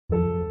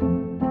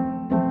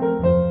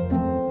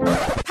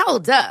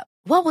Hold up.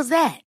 What was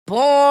that?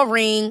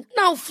 Boring.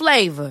 No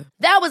flavor.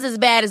 That was as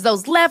bad as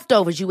those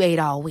leftovers you ate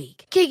all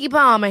week. Keke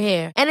Palmer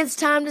here. And it's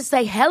time to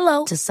say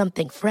hello to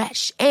something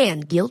fresh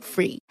and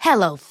guilt-free.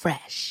 Hello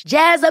Fresh.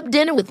 Jazz up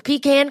dinner with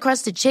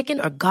pecan-crusted chicken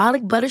or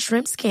garlic butter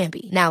shrimp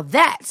scampi. Now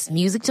that's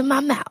music to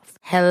my mouth.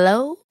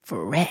 Hello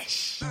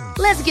Fresh.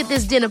 Let's get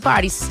this dinner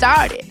party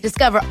started.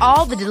 Discover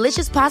all the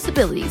delicious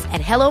possibilities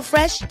at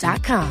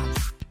hellofresh.com.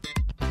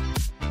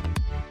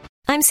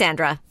 I'm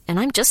Sandra, and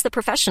I'm just the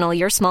professional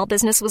your small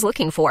business was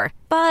looking for.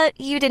 But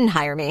you didn't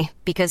hire me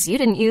because you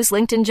didn't use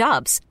LinkedIn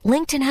Jobs.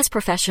 LinkedIn has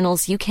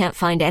professionals you can't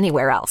find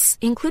anywhere else,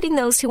 including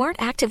those who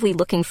aren't actively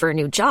looking for a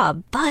new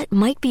job, but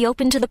might be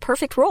open to the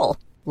perfect role,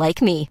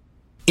 like me.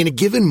 In a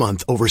given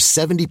month, over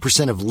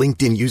 70% of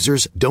LinkedIn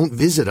users don't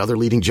visit other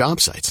leading job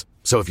sites.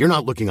 So if you're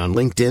not looking on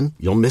LinkedIn,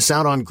 you'll miss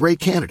out on great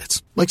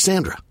candidates like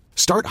Sandra.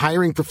 Start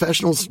hiring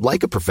professionals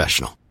like a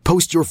professional.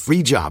 Post your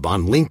free job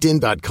on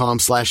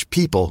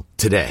linkedin.com/people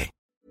today.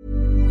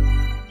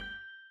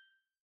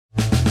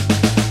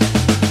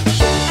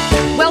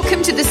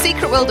 Welcome to the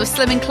secret world of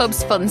Slimming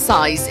Club's Fun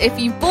Size. If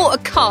you bought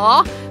a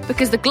car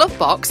because the glove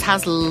box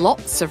has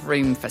lots of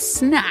room for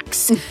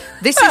snacks,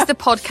 this is the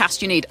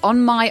podcast you need.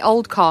 On my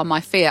old car,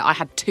 my Fiat, I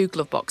had 2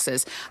 glove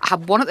boxes. I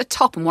had one at the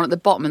top and one at the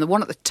bottom, and the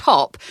one at the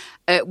top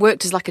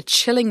worked as like a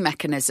chilling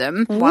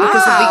mechanism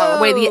because of the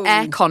way the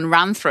aircon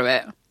ran through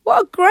it.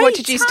 What a great What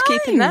did you used to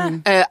keep in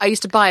there? I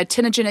used to buy a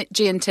tin of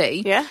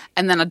G&T,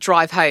 and then I'd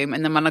drive home,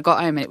 and then when I got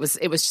home, it was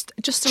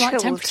just the right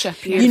temperature.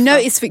 You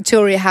notice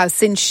Victoria House,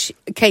 since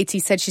Katie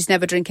said she's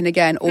never drinking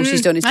again, all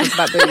she's done is talk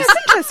about booze. It's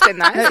interesting,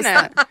 that, isn't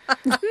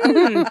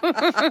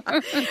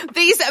it?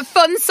 These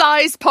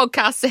fun-sized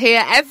podcasts are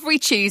here every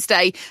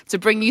Tuesday to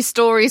bring you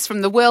stories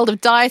from the world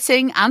of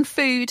dieting and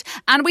food,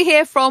 and we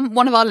hear from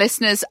one of our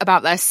listeners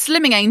about their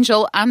slimming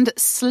angel and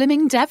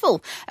slimming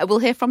devil. We'll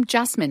hear from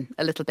Jasmine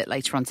a little bit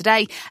later on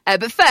today.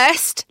 But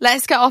first,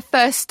 let's get our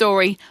first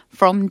story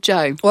from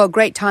Joe. Well,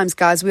 great times,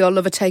 guys. We all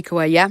love a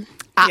takeaway, yeah?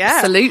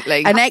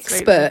 Absolutely. An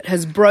expert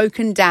has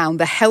broken down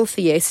the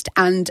healthiest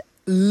and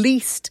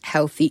least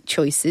healthy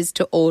choices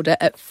to order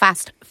at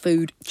fast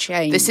food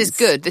chains. This is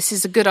good. This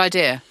is a good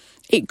idea.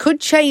 It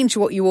could change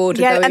what you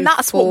order. Yeah, and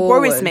that's what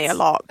worries me a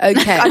lot.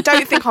 Okay. I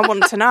don't think I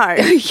want to know.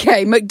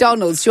 Okay,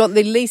 McDonald's. Do you want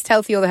the least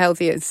healthy or the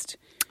healthiest?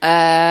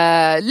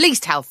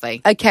 Least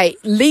healthy. Okay,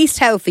 least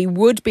healthy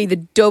would be the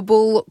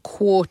double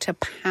quarter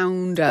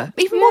pounder.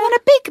 Even more than a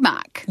Big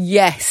Mac?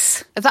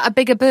 Yes. Is that a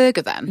bigger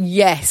burger then?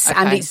 Yes, Okay.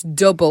 and it's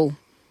double.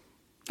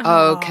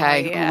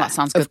 Okay. yeah. That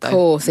sounds good Of though.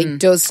 course, it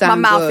does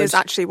sound My mouth good. is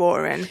actually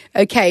watering.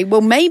 Okay,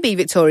 well maybe,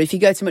 Victoria, if you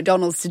go to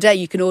McDonald's today,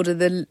 you can order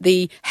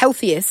the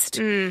healthiest,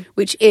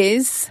 which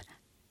is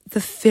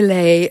the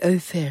filet o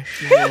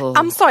fish.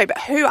 I'm sorry, but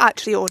who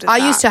actually ordered that?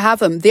 I used to have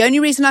them. The only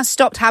reason I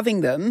stopped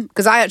having them,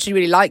 because I actually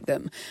really like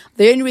them,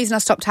 the only reason I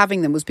stopped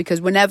having them was because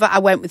whenever I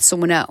went with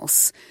someone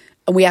else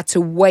and we had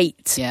to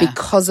wait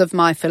because of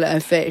my filet o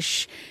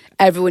fish,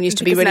 everyone used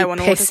to be Because really no one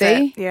orders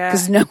pissy it, yeah.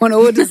 because no one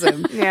orders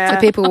them. Yeah. So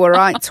people were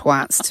right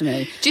twats to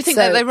me. Do you think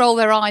So that they roll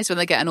their eyes when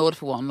they get an order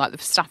for one, like the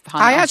staff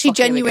behind? I it? Oh, actually fuck,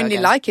 here we go genuinely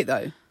again. like it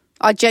though.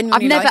 I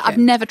genuinely like it. I've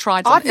never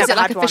tried one. I've Is it never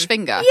like had a fish one.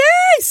 finger?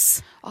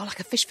 Yes. Oh,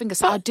 like a fish finger.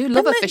 I do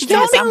love a fish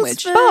finger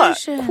McDonald's sandwich.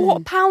 version. But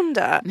quarter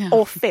pounder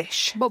or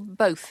fish? Well,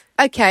 both.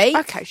 Okay.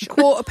 Okay, sure.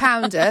 Quarter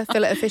pounder,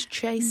 fillet of fish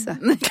chaser.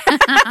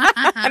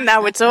 And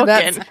now we're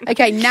talking.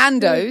 Okay,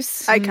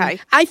 Nando's. Okay.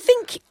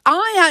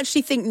 I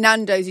actually think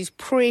Nando's is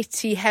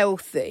pretty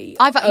healthy.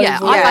 I've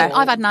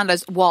overall. had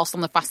Nando's whilst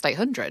on the Fast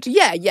 800.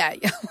 Yeah.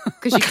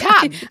 Because you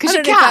can. Because I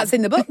you don't know if can. that's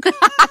in the book.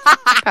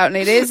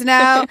 Apparently it is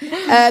now.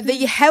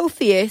 The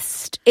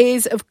healthiest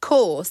is, of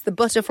course, the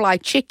butterfly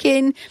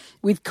chicken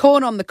with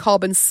corn on the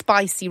cob and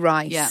spicy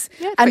rice. Yeah.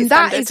 Yeah, and pretty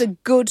that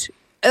standard.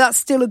 that's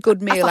still a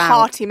good meal That's a out.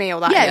 hearty meal,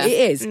 that Yeah, is.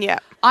 it is. Yeah.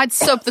 I'd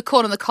sub the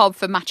corn on the cob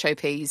for macho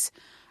peas.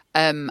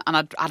 And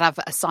I'd have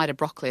a side of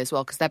broccoli as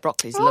well, because their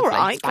broccoli's All lovely.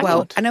 right. It's bang Well,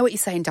 on. I know what you're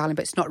saying, darling,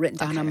 but it's not written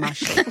down on my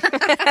sheet.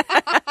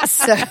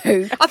 So...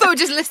 I thought we were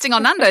just listing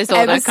on Nando's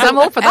order, Ever because I'm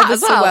all for that ever as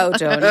so well. well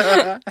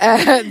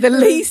done. The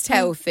least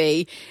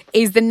healthy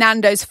is the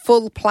Nando's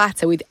full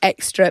platter with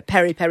extra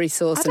peri-peri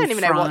sauce I don't and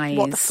even know fries.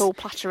 what the full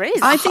platter is.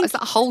 I think- Is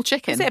that a whole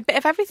chicken? Is it a bit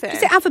of everything?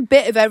 Does it have a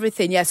bit of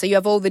everything? Yeah, so you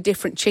have all the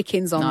different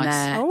chickens on Nice.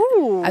 there.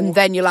 Ooh. And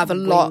then you'll have a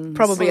lot,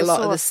 probably a Soy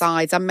lot of the sauce.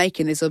 sides. I'm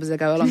making this up as I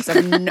go along because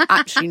I have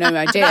actually no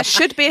idea. That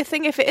should be a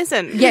thing if it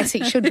isn't. Yes,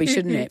 it should be,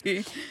 shouldn't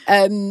it?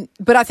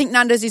 But I think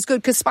Nando's is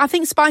good because I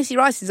think spicy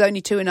rice is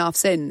only 2.5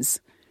 cents.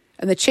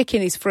 And the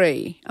chicken is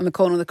free and the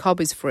corn on the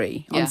cob is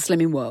free on Yeah.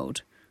 Slimming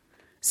World.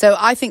 So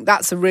I think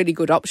that's a really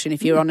good option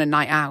if you're on a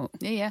night out.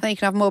 Yeah. Then you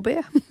can have more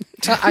beer.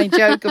 I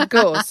joke, of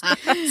course.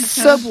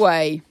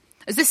 Subway.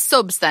 Is this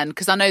subs then?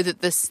 Because I know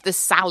that the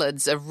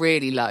salads are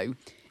really low.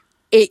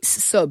 It's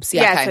subs,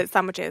 yeah. Yeah, Okay. so it's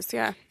sandwiches,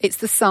 yeah. It's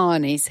the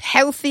sarnies.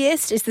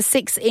 Healthiest is the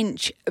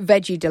 6-inch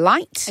Veggie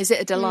Delight. Is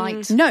it a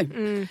delight? No,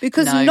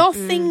 because No.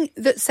 nothing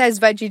that says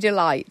Veggie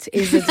Delight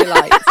is a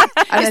delight.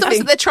 And It's I not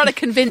that they're trying to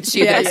convince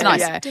you that it's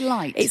nice. yeah.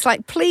 Delight. It's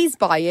like, please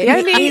buy it. The It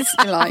only, is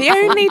delightful. the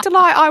only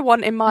delight I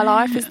want in my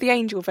life is the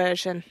angel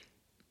version.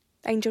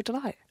 Angel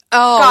Delight.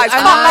 Oh, Guys,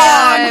 come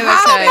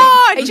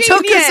on. It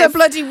took us a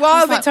bloody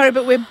while, Victoria,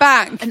 but we're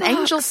back. An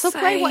angel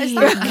subway? What is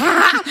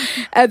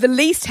that? The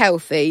least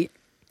healthy,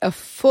 a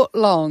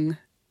foot-long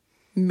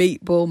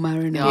meatball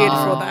marinara.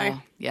 Beautiful,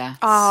 though. Yeah.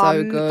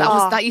 So good.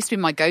 That used to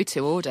be my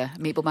go-to order,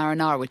 meatball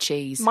marinara with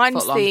cheese.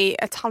 Mine's footlong. the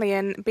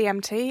Italian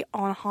BMT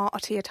on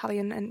hearty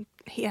Italian and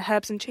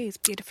herbs and cheese.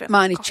 Beautiful.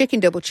 Mine is chicken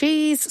double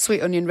cheese,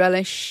 sweet onion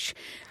relish.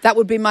 That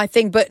would be my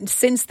thing. But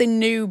since the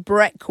new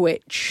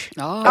Breckwich...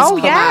 Oh,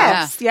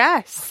 yes.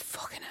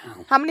 Fucking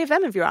hell. How many of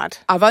them have you had?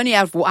 I've only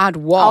had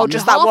one. Oh,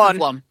 just that Half one.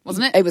 of one,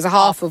 wasn't it? It was a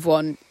half of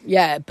one.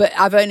 Yeah, but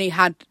I've only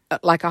had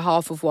like a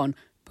half of one.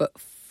 But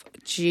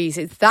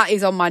Jesus, that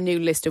is on my new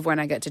list of when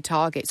I get to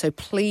Target. So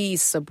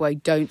please, Subway,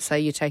 don't say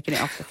you're taking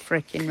it off the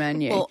freaking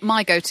menu. Well,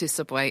 my go-to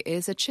Subway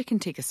is a chicken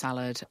tikka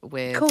salad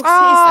with... Of course it is,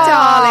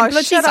 darling.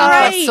 Bloody shut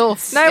up. great.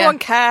 sauce. No one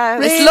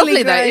cares. It's Really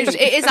lovely, though. great.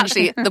 It is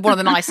actually one of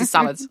the nicest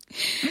salads.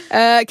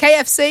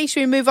 KFC,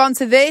 should we move on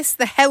to this?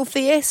 The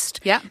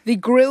healthiest. Yeah. The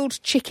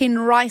grilled chicken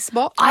rice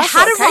box. I That's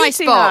had what a rice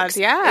Katie box.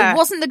 had, yeah. It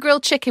wasn't the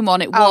grilled chicken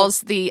one. It was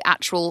the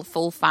actual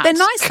full-fat They're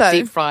nice, though.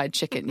 deep-fried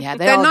chicken. Yeah,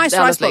 They're nice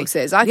rice lovely.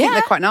 boxes. I think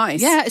they're quite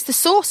nice. Yeah, it's the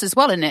sauce as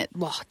well in it.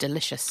 Wow,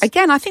 delicious.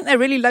 Again, I think they're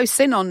really low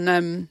sin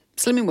on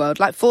Slimming World,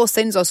 like 4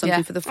 sins or something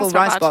Yeah, for the full that's not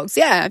rice bad. box.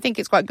 Yeah, I think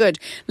it's quite good.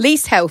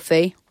 Least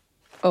healthy.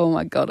 Oh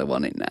my God, I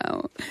want it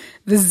now.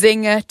 The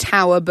Zinger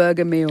Tower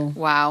Burger Meal.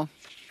 Wow.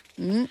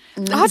 I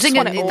just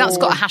want it all. That's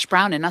got a hash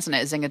brown in, hasn't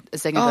it? A zinger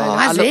burger.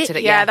 I has looked it? at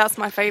it. Yeah, that's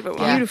my favourite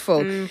one.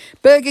 Beautiful.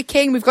 Burger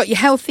King, we've got your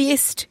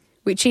healthiest,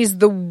 which is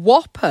the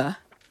Whopper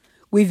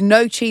with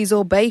no cheese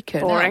or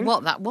bacon. Boring.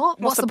 What?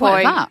 What's the point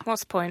point? of that?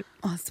 What's the point?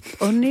 Oh, it's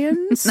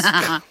onions.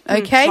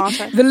 Okay.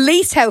 tomato. The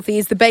least healthy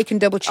is the bacon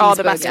double cheeseburger. Oh,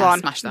 the best one.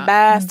 smash that.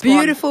 Best one.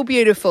 Beautiful,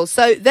 beautiful.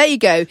 So there you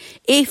go.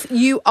 If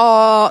you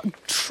are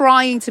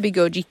trying to be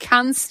good, you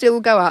can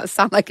still go out. I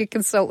sound like a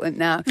consultant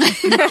now. You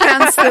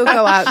can still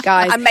go out,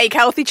 guys. And make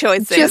healthy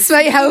choices. Just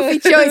make healthy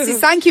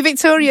choices. Thank you,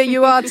 Victoria.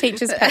 You are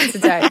Teacher's Pet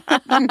today.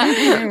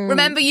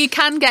 Remember, you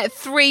can get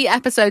 3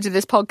 episodes of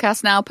this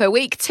podcast now per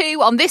week, 2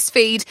 on this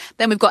feed.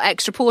 Then we've got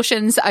extra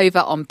portions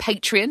over on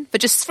Patreon. For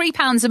just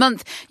 £3 a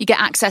month, you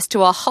get access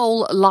to our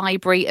whole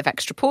library of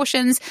extra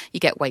portions. You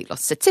get weight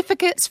loss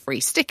certificates, free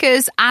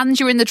stickers, and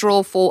you're in the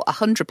draw for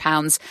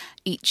 £100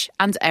 each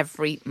and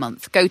every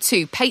month. Go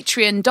to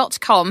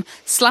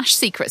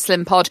patreon.com/Secret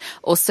Slim Pod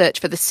or search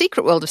for The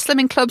Secret World of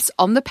Slimming Clubs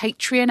on the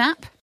Patreon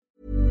app.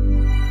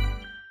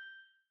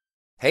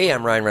 Hey,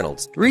 I'm Ryan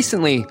Reynolds.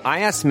 Recently,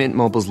 I asked Mint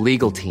Mobile's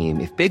legal team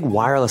if big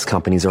wireless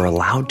companies are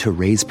allowed to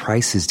raise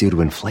prices due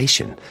to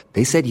inflation.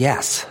 They said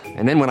yes.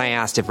 And then when I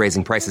asked if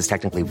raising prices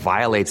technically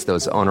violates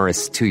those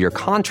onerous 2-year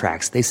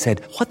contracts, they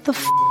said, "What the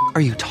f***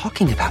 are you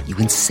talking about, you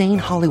insane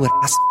Hollywood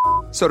ass?"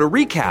 So to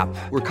recap,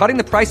 we're cutting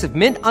the price of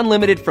Mint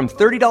Unlimited from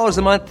 $30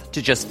 a month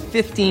to just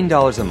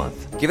 $15 a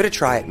month. Give it a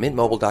try at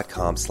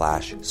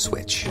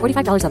mintmobile.com/switch.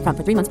 $45 up front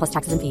for 3 months plus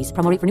taxes and fees.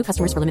 Promo rate for new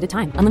customers for limited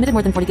time. Unlimited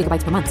more than 40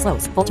 gigabytes per month.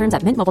 Slows full terms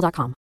at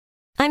mintmobile.com.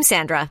 I'm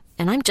Sandra,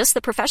 and I'm just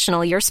the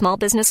professional your small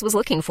business was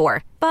looking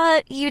for.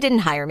 But you didn't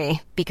hire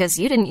me because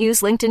you didn't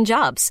use LinkedIn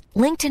Jobs.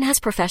 LinkedIn has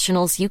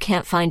professionals you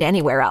can't find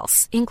anywhere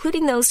else,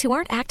 including those who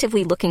aren't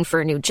actively looking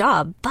for a new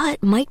job,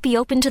 but might be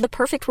open to the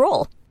perfect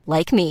role,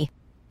 like me.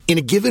 In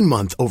a given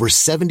month, over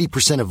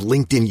 70% of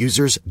LinkedIn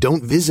users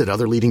don't visit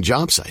other leading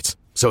job sites.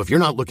 So if you're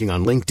not looking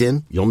on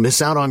LinkedIn, you'll miss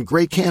out on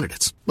great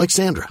candidates like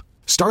Sandra.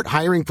 Start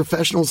hiring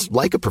professionals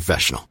like a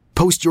professional.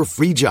 Post your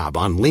free job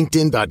on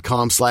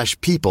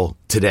linkedin.com/people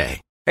today.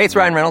 Hey, it's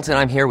Ryan Reynolds, and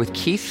I'm here with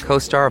Keith,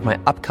 co-star of my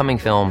upcoming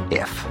film,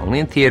 If, only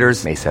in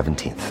theaters May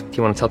 17th. Do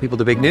you want to tell people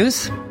the big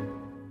news?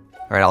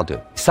 All right, I'll do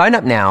it. Sign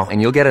up now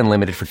and you'll get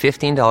unlimited for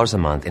 $15 a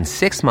month and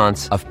 6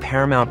 months of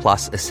Paramount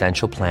Plus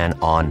Essential Plan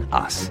on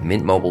us.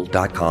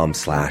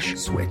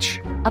 mintmobile.com/switch.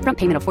 Upfront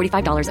payment of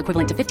 $45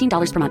 equivalent to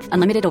 $15 per month.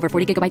 Unlimited over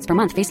 40 gigabytes per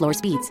month. Face lower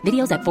speeds.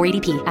 Videos at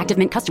 480p. Active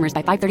Mint customers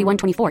by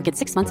 531.24 get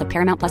 6 months of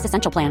Paramount Plus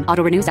Essential Plan.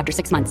 Auto renews after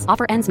 6 months.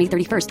 Offer ends May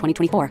 31st,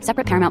 2024.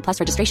 Separate Paramount Plus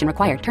registration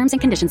required. Terms and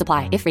conditions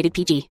apply if rated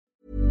PG.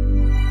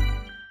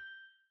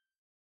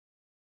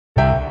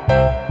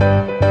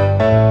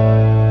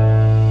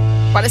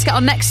 Right, let's get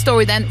our next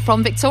story then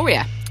from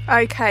Victoria.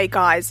 Okay,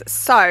 guys.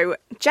 So,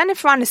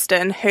 Jennifer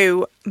Aniston,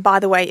 who, by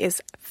the way,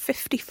 is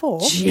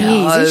 54. Jeez,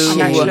 I is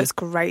know she? she looks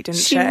great,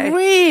 doesn't she? She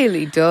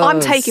really does. I'm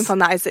taking from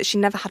that is that she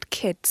never had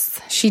kids.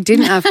 She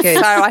didn't have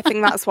kids. So I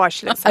think that's why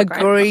she looks so great.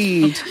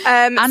 Agreed.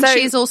 And so-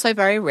 she's also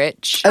very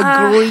rich.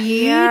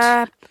 Agreed.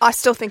 Yeah, I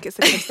still think it's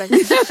a good thing.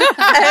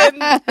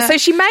 So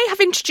she may have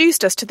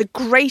introduced us to the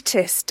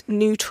greatest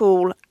new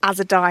tool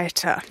as a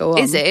dieter, Go on.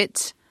 Is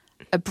it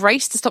a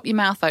brace to stop your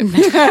mouth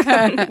opening?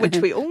 which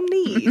we all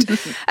need.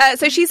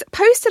 So she's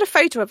posted a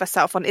photo of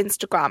herself on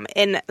Instagram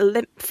in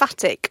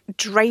lymphatic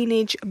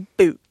drainage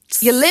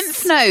boots. Your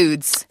lymph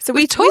nodes. So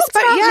we talked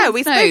spoke, about yeah, lymph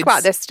we spoke nodes.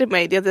 about this, didn't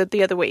we,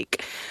 the other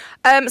week?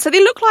 So they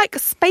look like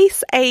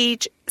space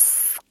age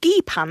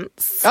ski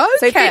pants.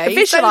 Okay. So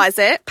visualise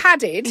So it.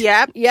 padded.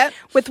 Yeah. Yep.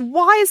 With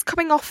wires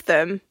coming off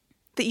them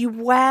that you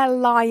wear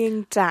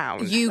lying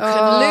down. You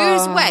can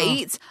lose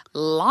weight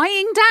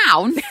lying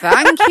down.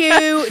 Thank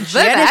you,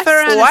 Jennifer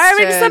Aniston.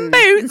 Wearing some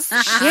boots.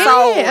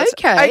 Sold.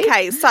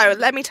 Okay, so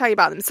let me tell you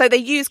about them. So they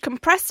use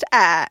compressed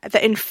air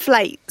that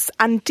inflates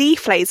and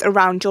deflates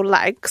around your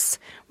legs,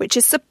 which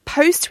is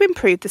supposed to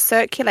improve the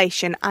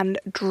circulation and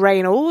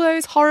drain all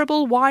those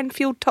horrible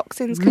wine-fueled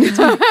toxins.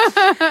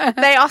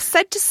 They are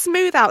said to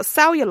smooth out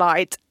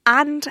cellulite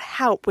and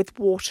help with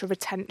water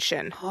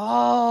retention.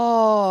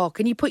 Oh,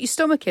 can you put your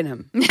stomach in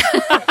them?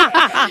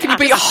 Can you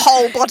put your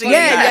whole body in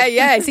there?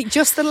 Yeah. Is it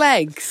just the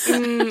legs?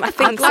 I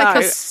think so. Like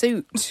a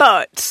suit.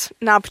 But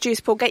now,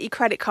 producer Paul, get your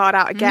credit card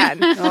out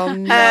again. Oh,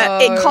 no.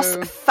 It costs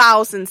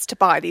thousands to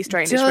buy these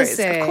drainage Does routes.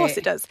 it? Of course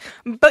it does.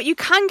 But you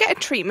can get a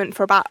treatment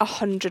for about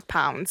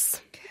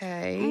 £100.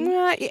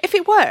 Okay. If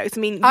it works,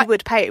 I mean, you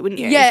would pay it, wouldn't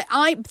you? Yeah,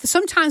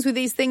 sometimes with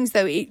these things,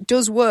 though, it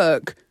does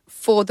work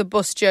for the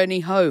bus journey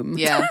home.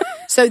 Yeah.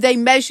 So they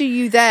measure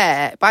you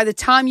there by the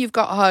time you've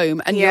got home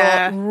and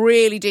you're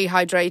really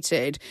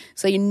dehydrated.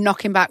 So you're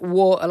knocking back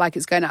water like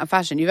it's going out of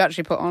fashion. You've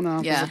actually put on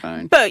half of the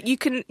phone. But you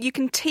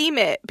can team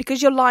it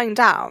because you're lying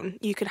down.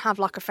 You can have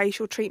like a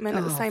facial treatment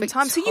at the same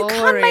time. So you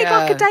can make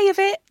like a day of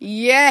it.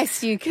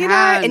 Yes, you can. You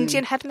know,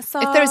 Indian head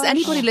massage. If there is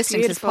anybody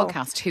listening Beautiful. to this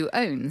podcast who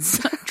owns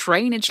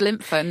drainage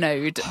lymph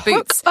node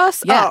boots,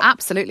 us yeah, up.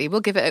 absolutely.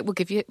 We'll give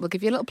you a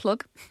little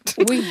plug.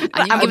 And you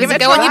give it a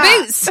go on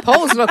your boots.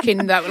 Paul's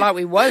looking like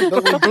we won't,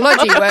 but we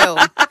bloody will.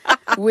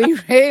 We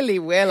really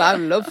will. How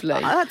lovely.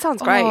 Oh, that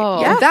sounds great.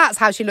 Yeah. And that's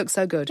how she looks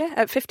so good. Yeah,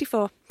 at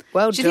 54.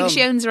 Well Do you done. think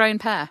she owns her own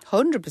pair?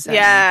 100%.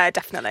 Yeah,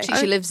 definitely.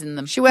 She lives in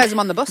them. She wears them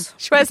on the bus.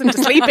 She wears them to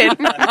sleep in.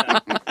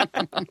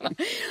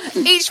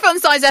 Each Fun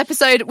Size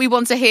episode, we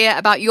want to hear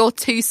about your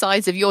two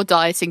sides of your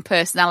dieting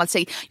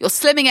personality, your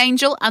slimming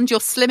angel and your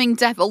slimming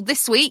devil.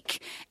 This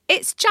week,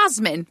 it's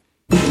Jasmine.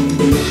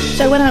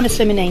 So when I'm a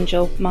slimming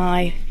angel,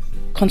 my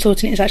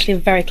consultant is actually a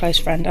very close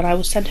friend, and I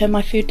will send her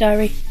my food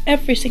diary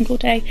every single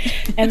day.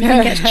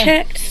 Everything gets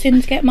checked,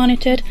 sins get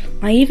monitored.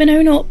 I even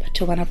own up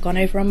to when I've gone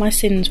over on my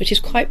sins, which is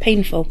quite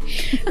painful,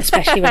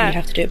 especially when you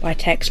have to do it by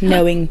text,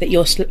 knowing that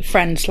your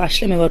friend /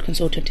 Slimming World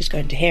consultant is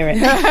going to hear it.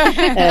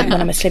 When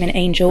I'm a slimming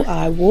angel,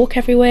 I walk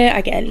everywhere.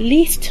 I get at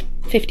least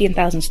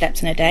 15,000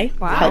 steps in a day.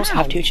 Wow. Helps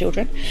have 2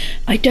 children.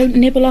 I don't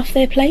nibble off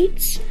their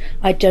plates.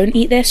 I don't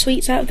eat their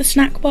sweets out of the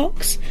snack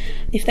box.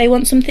 If they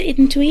want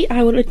something to eat,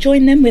 I will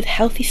join them with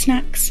healthy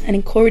snacks and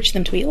encourage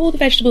them to eat all the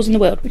vegetables in the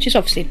world, which is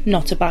obviously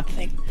not a bad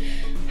thing.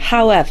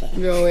 However,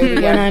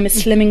 when I'm a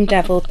slimming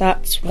devil,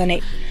 that's when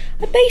I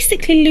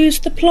basically lose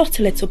the plot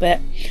a little bit.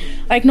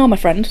 I ignore my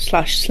friend /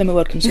 Slimmer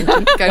World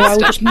consultant, or I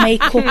will just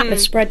make up a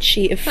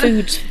spreadsheet of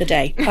foods for the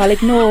day. I'll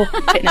ignore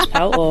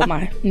FitnessPal or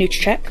my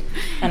NutriCheck,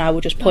 and I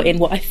will just put in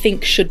what I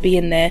think should be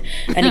in there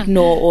and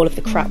ignore all of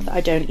the crap that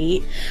I don't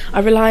eat. I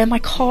rely on my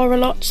car a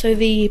lot so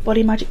the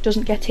body magic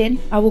doesn't get in.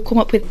 I will come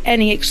up with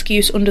any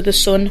excuse under the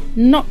sun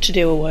not to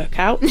do a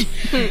workout,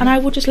 and I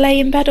will just lay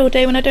in bed all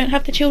day when I don't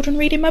have the children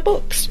reading my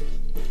books.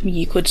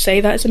 You could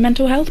say that it's a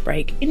mental health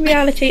break. In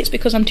reality, it's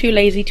because I'm too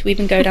lazy to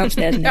even go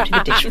downstairs and empty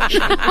the dishwasher.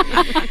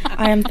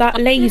 I am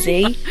that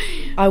lazy,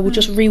 I will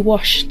just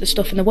rewash the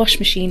stuff in the wash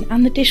machine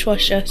and the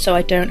dishwasher so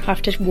I don't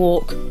have to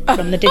walk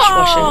from the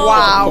dishwasher. Oh,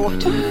 wow.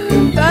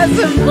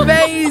 That's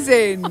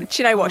amazing. Do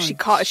you know what? She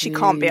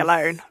can't be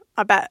alone.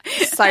 I bet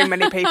so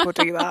many people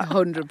do that.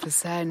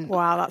 100%.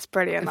 Wow, that's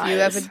brilliant. Have you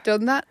ever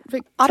done that,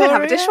 Victoria? I don't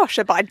have a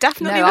dishwasher, but I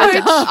definitely No,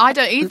 would. I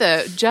don't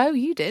either. Joe,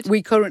 you did.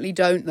 We currently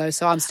don't, though,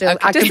 so I'm still...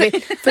 Okay. I can be,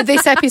 for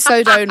this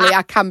episode only,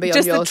 I can be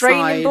Does on your the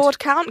draining side. board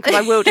count? Because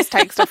I will just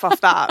take stuff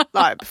off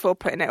that before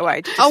putting it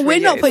away.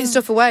 We're not putting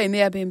stuff away in the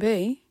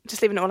Airbnb.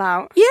 Just leaving it all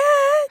out. Yeah.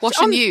 Wash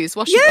and use.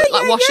 Wash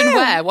and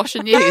wear. Wash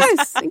and use.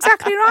 Yes,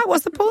 exactly right.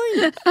 What's the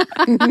point?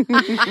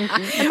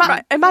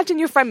 Imagine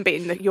your friend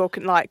being your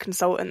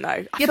consultant, though.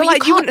 I feel but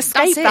like you wouldn't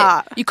escape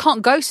that. You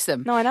can't ghost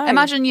them. No, I know.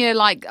 Imagine you're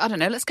like, I don't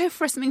know, let's go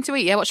for something to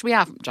eat. Yeah, what should we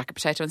have? Jacket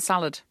potato and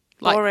salad.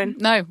 Like, Boring.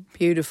 No.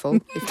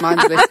 Beautiful. If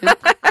mine's listening.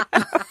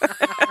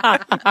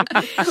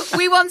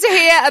 We want to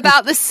hear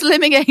about the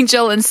slimming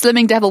angel and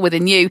slimming devil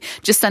within you.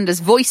 Just send us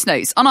voice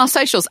notes on our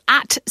socials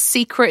at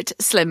Secret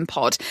Slim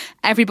Pod.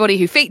 Everybody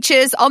who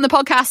features on the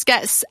podcast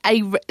gets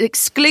a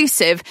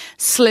exclusive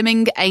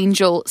Slimming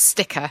Angel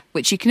sticker,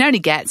 which you can only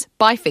get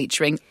by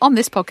featuring on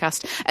this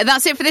podcast. And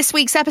that's it for this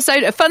week's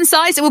episode of Fun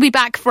Size. We'll be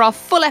back for our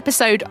full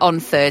episode on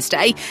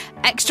Thursday.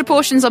 Extra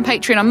portions on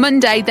Patreon on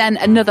Monday, then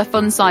another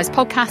Fun Size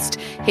podcast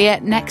here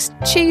next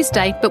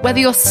Tuesday. But whether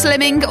you're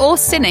slimming or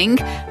sinning,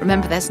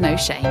 remember there's no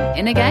shame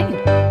in a gain.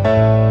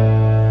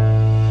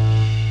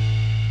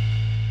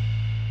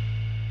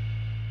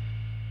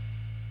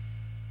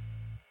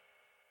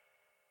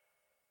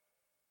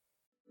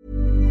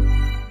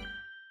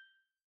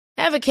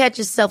 Ever catch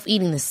yourself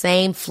eating the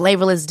same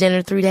flavorless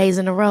dinner 3 days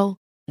in a row?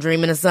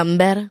 Dreaming of something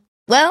better?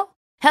 Well,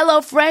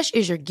 HelloFresh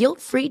is your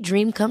guilt-free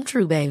dream come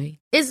true, baby.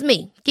 It's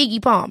me,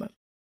 Keke Palmer.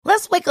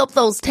 Let's wake up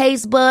those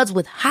taste buds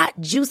with hot,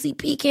 juicy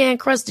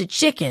pecan-crusted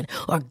chicken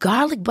or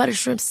garlic butter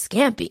shrimp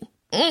scampi.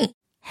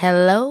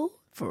 Hello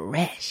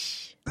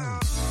Fresh.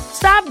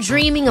 Stop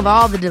dreaming of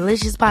all the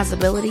delicious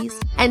possibilities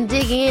and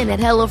dig in at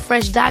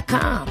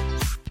HelloFresh.com.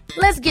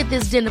 Let's get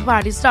this dinner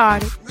party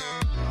started.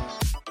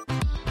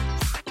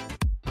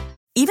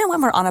 Even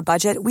when we're on a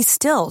budget, we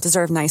still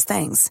deserve nice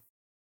things.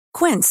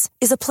 Quince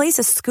is a place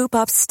to scoop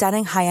up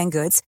stunning high-end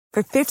goods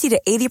for 50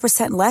 to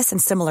 80% less than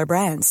similar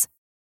brands.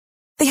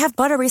 They have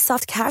buttery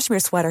soft cashmere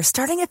sweaters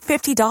starting at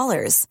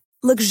 $50,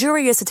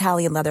 luxurious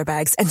Italian leather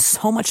bags, and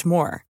so much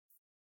more.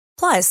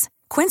 Plus,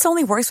 Quince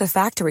only works with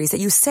factories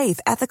that use safe,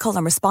 ethical,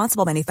 and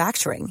responsible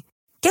manufacturing.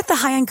 Get the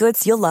high-end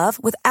goods you'll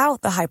love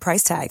without the high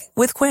price tag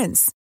with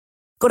Quince.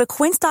 Go to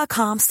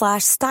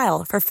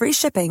quince.com/style for free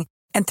shipping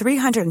and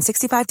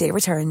 365-day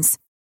returns.